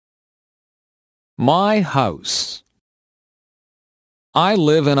My house. I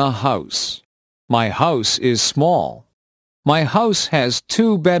live in a house. My house is small. My house has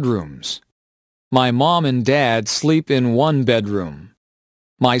 2 bedrooms. My mom and dad sleep in one bedroom.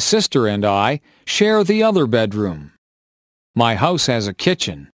 My sister and I share the other bedroom. My house has a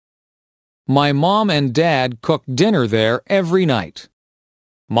kitchen. My mom and dad cook dinner there every night.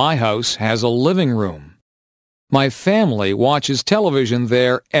 My house has a living room. My family watches television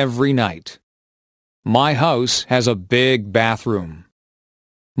there every night. My house has a big bathroom.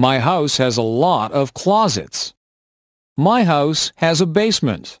 My house has a lot of closets. My house has a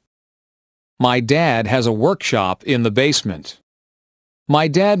basement. My dad has a workshop in the basement. My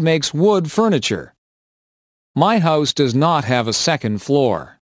dad makes wood furniture. My house does not have a second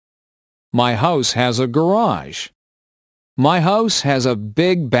floor. My house has a garage. My house has a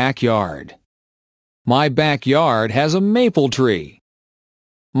big backyard. My backyard has a maple tree.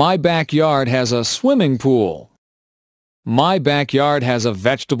 My backyard has a swimming pool. My backyard has a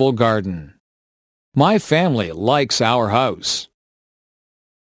vegetable garden. My family likes our house.